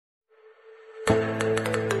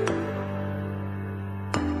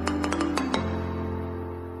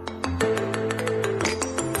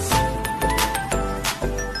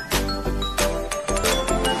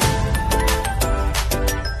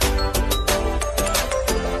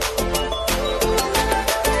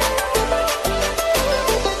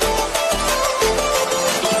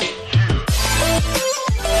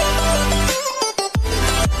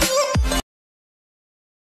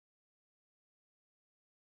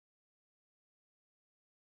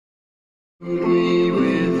We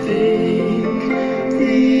will think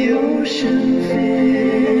the ocean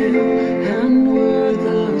fill, and were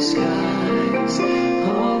the skies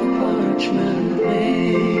of parchment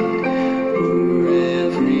made, were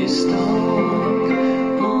every stalk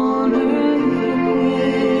on earth a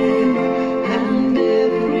queen, and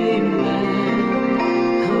every man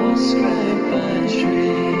a scribe by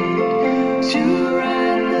trade, to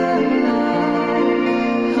write the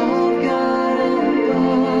life of God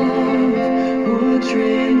above, would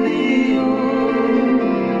drain the ocean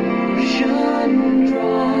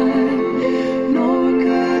dry, nor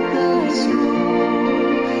could the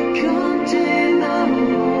scroll contain the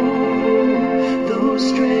whole, though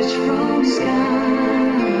stretched from sky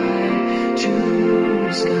to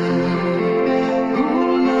sky. Oh,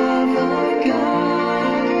 love of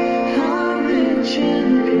God, how rich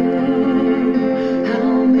and pure,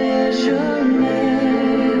 how measureless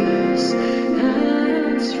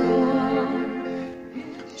and strong.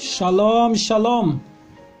 Shalom, shalom.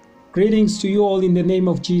 Greetings to you all in the name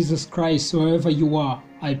of Jesus Christ, wherever you are.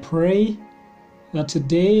 I pray that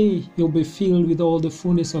today you'll be filled with all the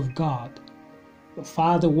fullness of God. The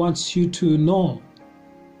Father wants you to know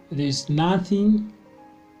there's nothing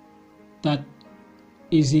that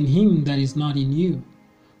is in Him that is not in you.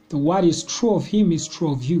 The what is true of Him is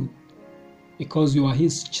true of you, because you are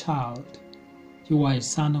His child. You are a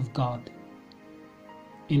son of God.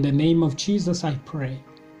 In the name of Jesus, I pray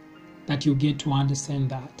that you get to understand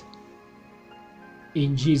that.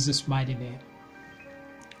 In Jesus' mighty name.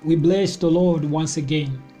 We bless the Lord once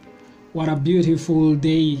again. What a beautiful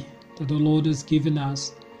day that the Lord has given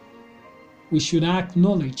us. We should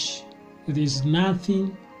acknowledge that there is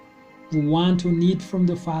nothing we want or need from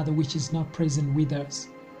the Father which is not present with us.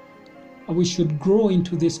 And we should grow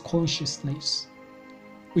into this consciousness.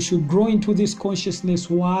 We should grow into this consciousness.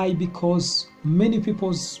 Why? Because many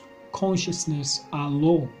people's consciousness are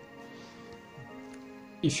low.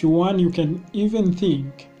 If you want, you can even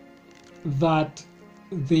think that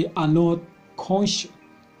they are not conscious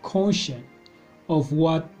of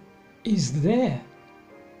what is there.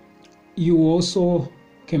 You also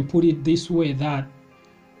can put it this way, that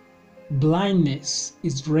blindness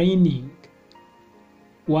is reigning,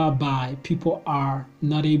 whereby people are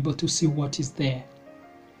not able to see what is there.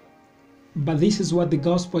 But this is what the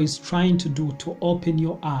gospel is trying to do, to open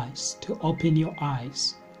your eyes, to open your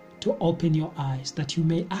eyes, to open your eyes, that you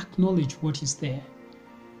may acknowledge what is there.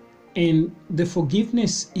 And the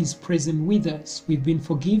forgiveness is present with us. We've been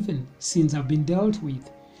forgiven, sins have been dealt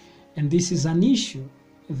with. And this is an issue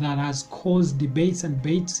that has caused debates and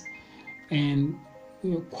baits and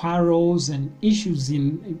quarrels and issues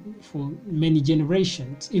for many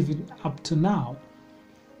generations, even up to now.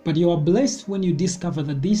 But you are blessed when you discover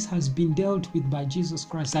that this has been dealt with by Jesus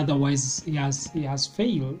Christ. Otherwise, he has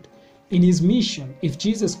failed in his mission. If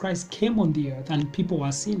Jesus Christ came on the earth and people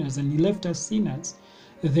were sinners and he left us sinners,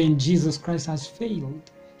 then Jesus Christ has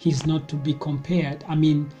failed. He's not to be compared. I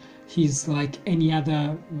mean, he's like any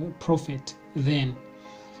other prophet then.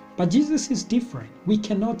 But Jesus is different. We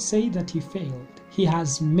cannot say that he failed. He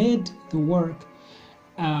has made the work.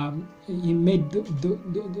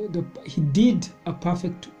 He did a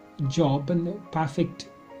perfect job and a perfect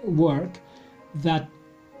work that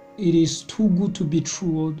it is too good to be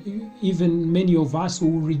true. Even many of us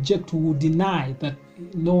who reject, who will deny that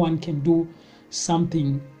no one can do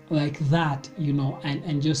something like that,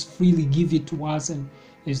 and just freely give it to us, and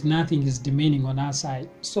there's nothing is demanding on our side.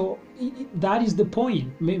 So that is the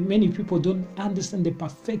point. Many people don't understand the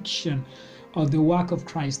perfection of the work of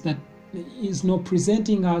Christ, that is not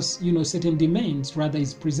presenting us, certain demands. Rather,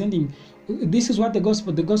 is presenting. This is what the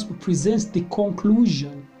gospel presents the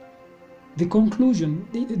conclusion. The conclusion,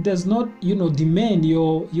 it does not, demand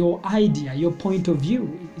your idea, your point of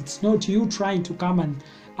view. It's not you trying to come and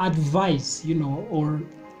advise, or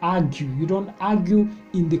argue. You don't argue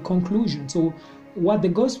in the conclusion. So what the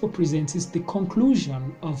gospel presents is the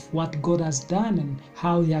conclusion of what God has done and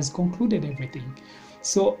how he has concluded everything.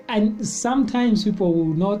 So, and sometimes people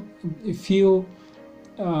will not feel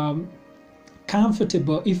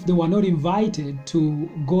comfortable if they were not invited to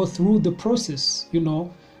go through the process,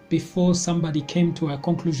 before somebody came to a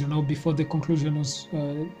conclusion or before the conclusion was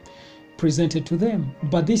presented to them.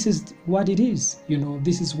 But this is what it is,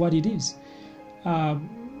 this is what it is.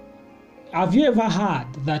 Have you ever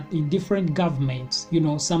heard that in different governments,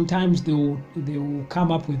 sometimes they will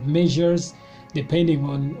come up with measures depending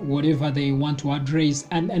on whatever they want to address,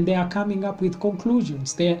 and they are coming up with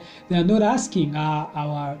conclusions. They are not asking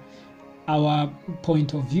our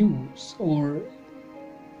point of views, or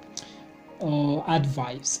or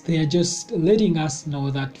advice. They are just letting us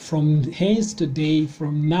know that from hence today,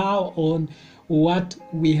 from now on, what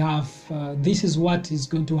we have, this is what is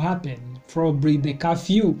going to happen. Probably the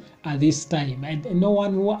curfew at this time, and no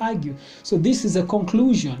one will argue. So this is a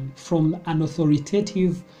conclusion from an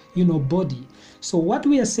authoritative, body. So what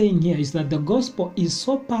we are saying here is that the gospel is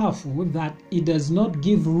so powerful that it does not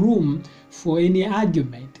give room for any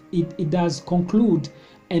argument. It does conclude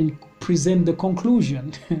and present the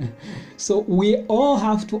conclusion. So we all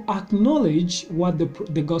have to acknowledge what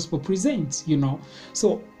the gospel presents,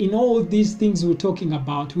 So in all these things we're talking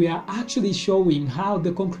about, we are actually showing how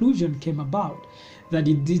the conclusion came about, that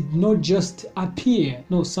it did not just appear.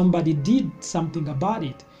 No, somebody did something about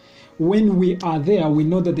it. When we are there, we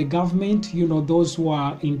know that the government, those who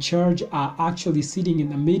are in charge are actually sitting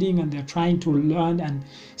in a meeting and they're trying to learn and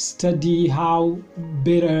study how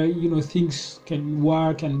better, things can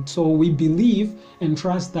work. And so we believe and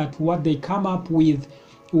trust that what they come up with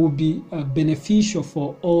will be beneficial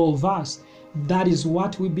for all of us. That is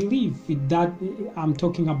what we believe. That I'm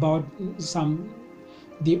talking about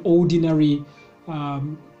the ordinary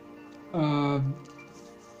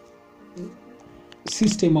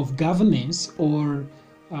system of governance or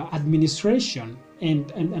administration,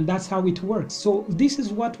 and that's how it works. So this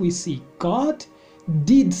is what we see. God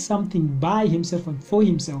did something by himself and for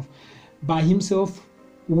himself, by himself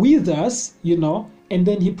with us, and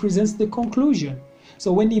then he presents the conclusion.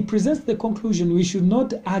 So when he presents the conclusion, we should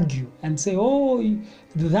not argue and say, all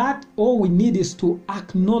we need is to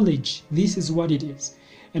acknowledge this is what it is.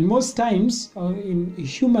 And most times,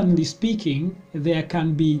 humanly speaking, there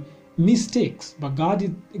can be mistakes, but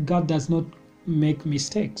God does not make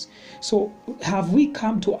mistakes. So have we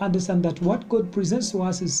come to understand that what God presents to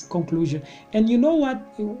us is conclusion? And you know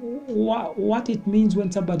what it means when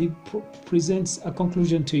somebody presents a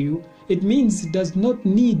conclusion to you? It means it does not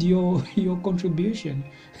need your contribution.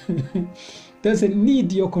 Doesn't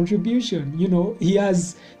need your contribution. He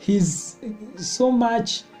has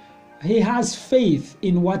faith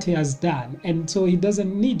in what he has done, and so he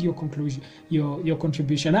doesn't need your conclusion, your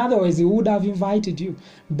contribution. Otherwise, he would have invited you.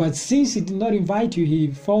 But since he did not invite you, he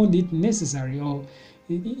found it necessary, or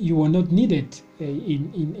you were not needed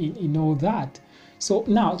in all that. So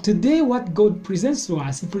now, today, what God presents to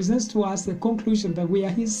us, he presents to us the conclusion that we are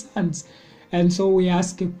his sons. And so we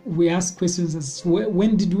ask questions as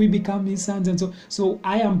when did we become his sons? And so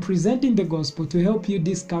I am presenting the gospel to help you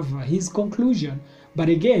discover his conclusion. But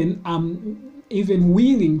again, I'm even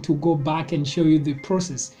willing to go back and show you the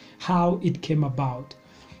process, how it came about.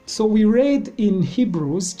 So we read in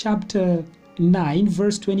Hebrews chapter 9,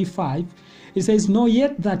 verse 25, it says, "Know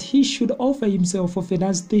yet that he should offer himself often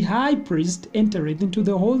as the high priest entereth into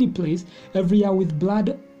the holy place every year with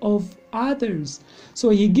blood of others." So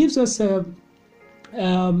he gives us a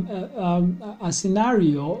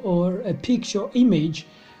scenario or a picture, image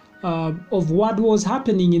of what was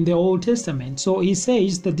happening in the Old Testament. So he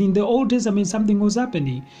says that in the Old Testament something was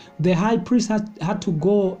happening. The high priest had to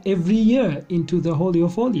go every year into the Holy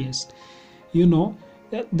of Holiest.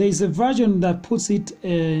 There's a version that puts it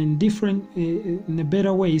in a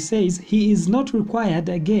better way. It says, he is not required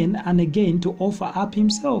again and again to offer up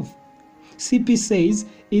himself. CP says,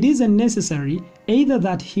 it isn't necessary either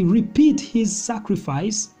that he repeat his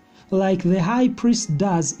sacrifice like the high priest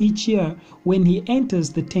does each year when he enters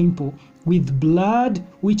the temple with blood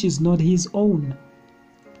which is not his own.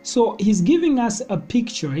 So he's giving us a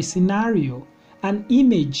picture, a scenario, an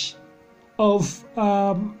image of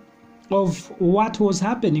what was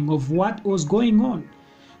happening, of what was going on.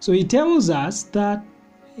 So he tells us that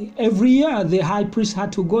every year the high priest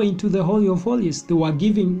had to go into the Holy of Holies. They were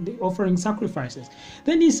offering sacrifices.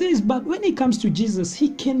 Then he says, but when it comes to Jesus, he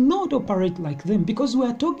cannot operate like them, because we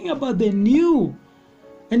are talking about the new.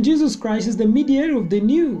 And Jesus Christ is the mediator of the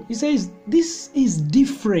new. He says, this is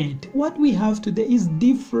different. What we have today is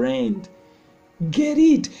different. Get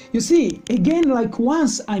it? You see, again, like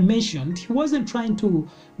once I mentioned, he wasn't trying to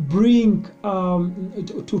bring,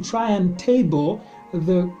 to try and table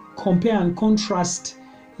the compare and contrast,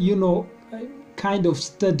 kind of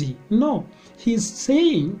study. No, he's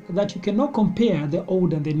saying that you cannot compare the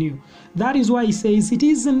old and the new. That is why he says it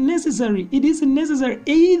isn't necessary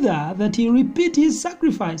either that he repeat his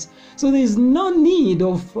sacrifice. So there is no need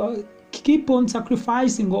of keep on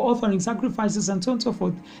sacrificing or offering sacrifices and so on and so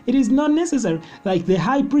forth. It is not necessary, like the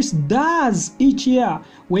high priest does each year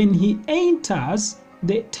when he enters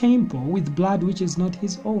the temple with blood which is not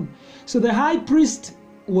his own. So the high priest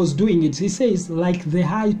was doing it, he says, like the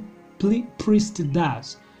high priest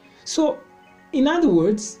does. So in other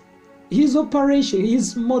words, his operation,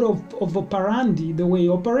 his mode of operandi, the way he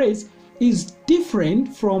operates, is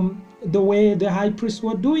different from the way the high priests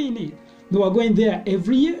were doing it. They were going there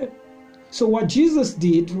every year. So what Jesus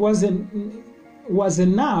did was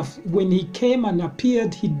enough. When he came and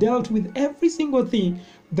appeared, he dealt with every single thing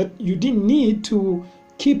that you didn't need to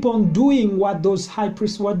keep on doing what those high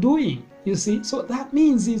priests were doing. You see, so that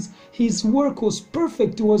means his work was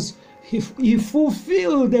perfect. He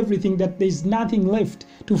fulfilled everything, that there's nothing left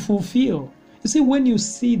to fulfill. You see, when you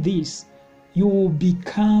see this, you will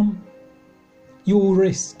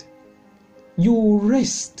rest. You will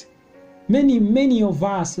rest. Many of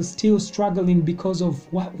us are still struggling because of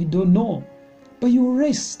what we don't know. But you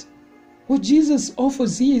rest. What Jesus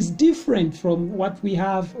offers here is different from what we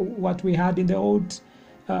had in the old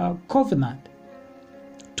covenant.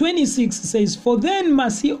 26 says, "For then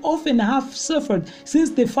must he often have suffered since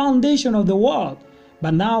the foundation of the world.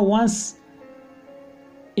 But now once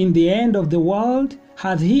in the end of the world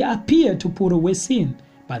hath he appeared to put away sin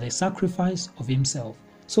by the sacrifice of himself."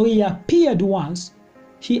 So he appeared once.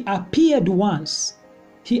 He appeared once,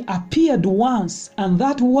 and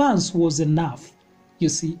that once was enough. You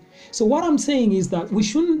see? So what I'm saying is that we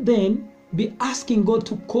shouldn't then be asking God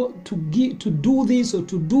to do this or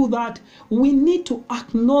to do that. We need to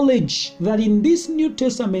acknowledge that in this New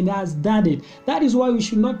Testament He has done it. That is why we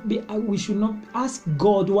should not ask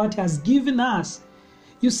God what He has given us.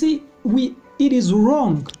 You see, it is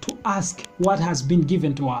wrong to ask what has been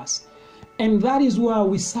given to us. And that is where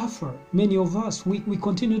we suffer. Many of us, we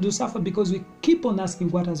continue to suffer because we keep on asking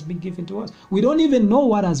what has been given to us. We don't even know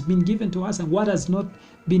what has been given to us and what has not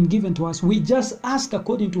been given to us. We just ask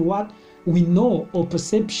according to what we know or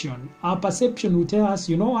perception. Our perception will tell us,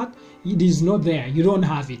 you know what, it is not there. You don't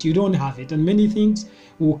have it. You don't have it. And many things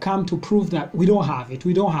will come to prove that we don't have it.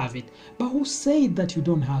 We don't have it. But who said that you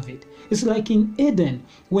don't have it? It's like in Eden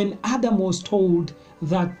when Adam was told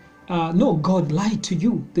that no, God lied to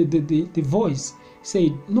you. The voice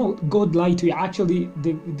said, no, God lied to you. Actually,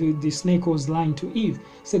 the snake was lying to Eve. He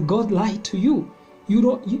said, God lied to you. You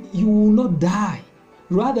will not die.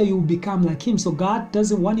 Rather, you will become like him. So God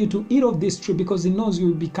doesn't want you to eat of this tree because he knows you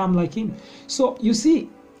will become like him. So you see,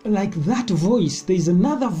 like that voice, there is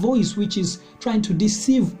another voice which is trying to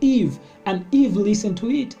deceive Eve, and Eve listened to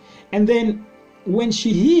it. And then when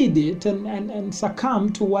she heard it and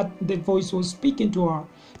succumbed to what the voice was speaking to her,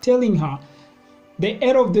 telling her, they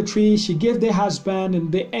ate of the tree, she gave their husband,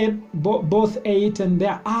 and they ate, both ate, and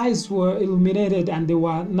their eyes were illuminated, and they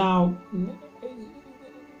were now,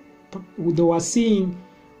 they were seeing,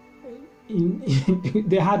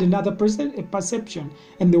 they had another perception,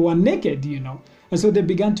 and they were naked, you know, and so they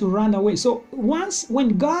began to run away. So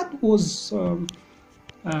when God was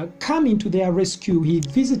coming to their rescue, he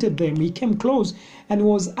visited them, he came close, and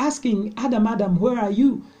was asking Adam, where are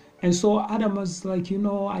you? And so Adam was like, you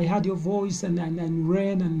know, I heard your voice and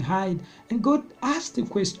ran and hid. And God asked a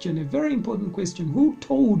question, a very important question. Who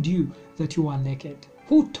told you that you are naked?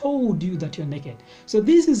 Who told you that you're naked? So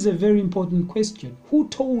this is a very important question. Who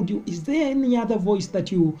told you? Is there any other voice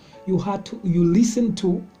that you listened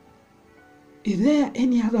to? Is there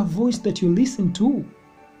any other voice that you listened to?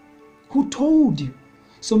 Who told you?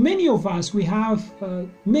 So many of us, we have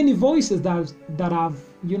many voices that have,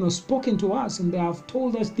 you know, spoken to us, and they have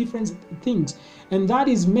told us different things, and that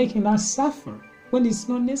is making us suffer when it's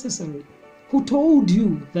not necessary. Who told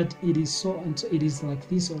you that it is so and so, it is like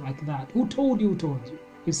this or like that? Who told you? Who told you?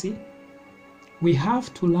 You see, we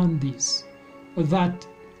have to learn this, that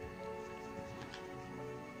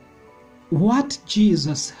what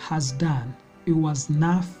Jesus has done, it was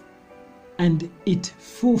enough, and it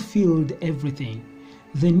fulfilled everything.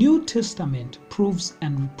 The New Testament proves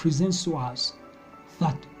and presents to us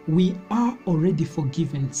that we are already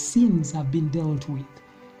forgiven. Sins have been dealt with.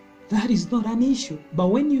 That is not an issue. But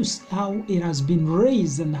when you see how it has been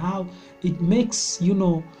raised and how it makes, you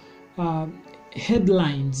know,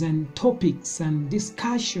 headlines and topics and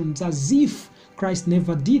discussions as if Christ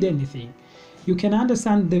never did anything, you can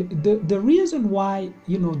understand the reason why,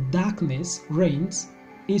 you know, darkness reigns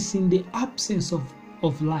is in the absence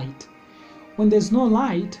of light. When there's no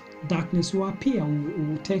light, darkness will appear,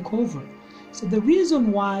 will take over. So the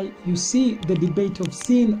reason why you see the debate of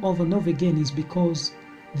sin over and over again is because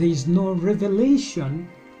there is no revelation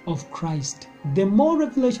of Christ. The more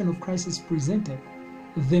revelation of Christ is presented,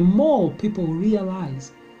 the more people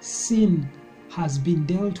realize sin has been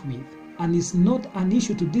dealt with, and it's not an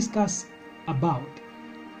issue to discuss about.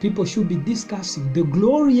 People should be discussing the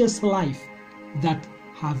glorious life that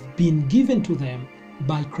have been given to them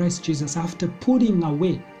by Christ Jesus after putting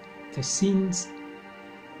away the sins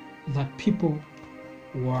that people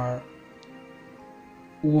were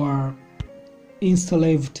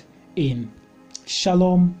enslaved in.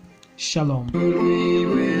 Shalom, Shalom. We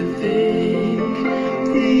would think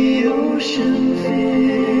the ocean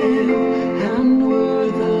fill, and were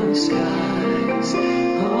the skies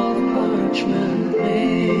of parchment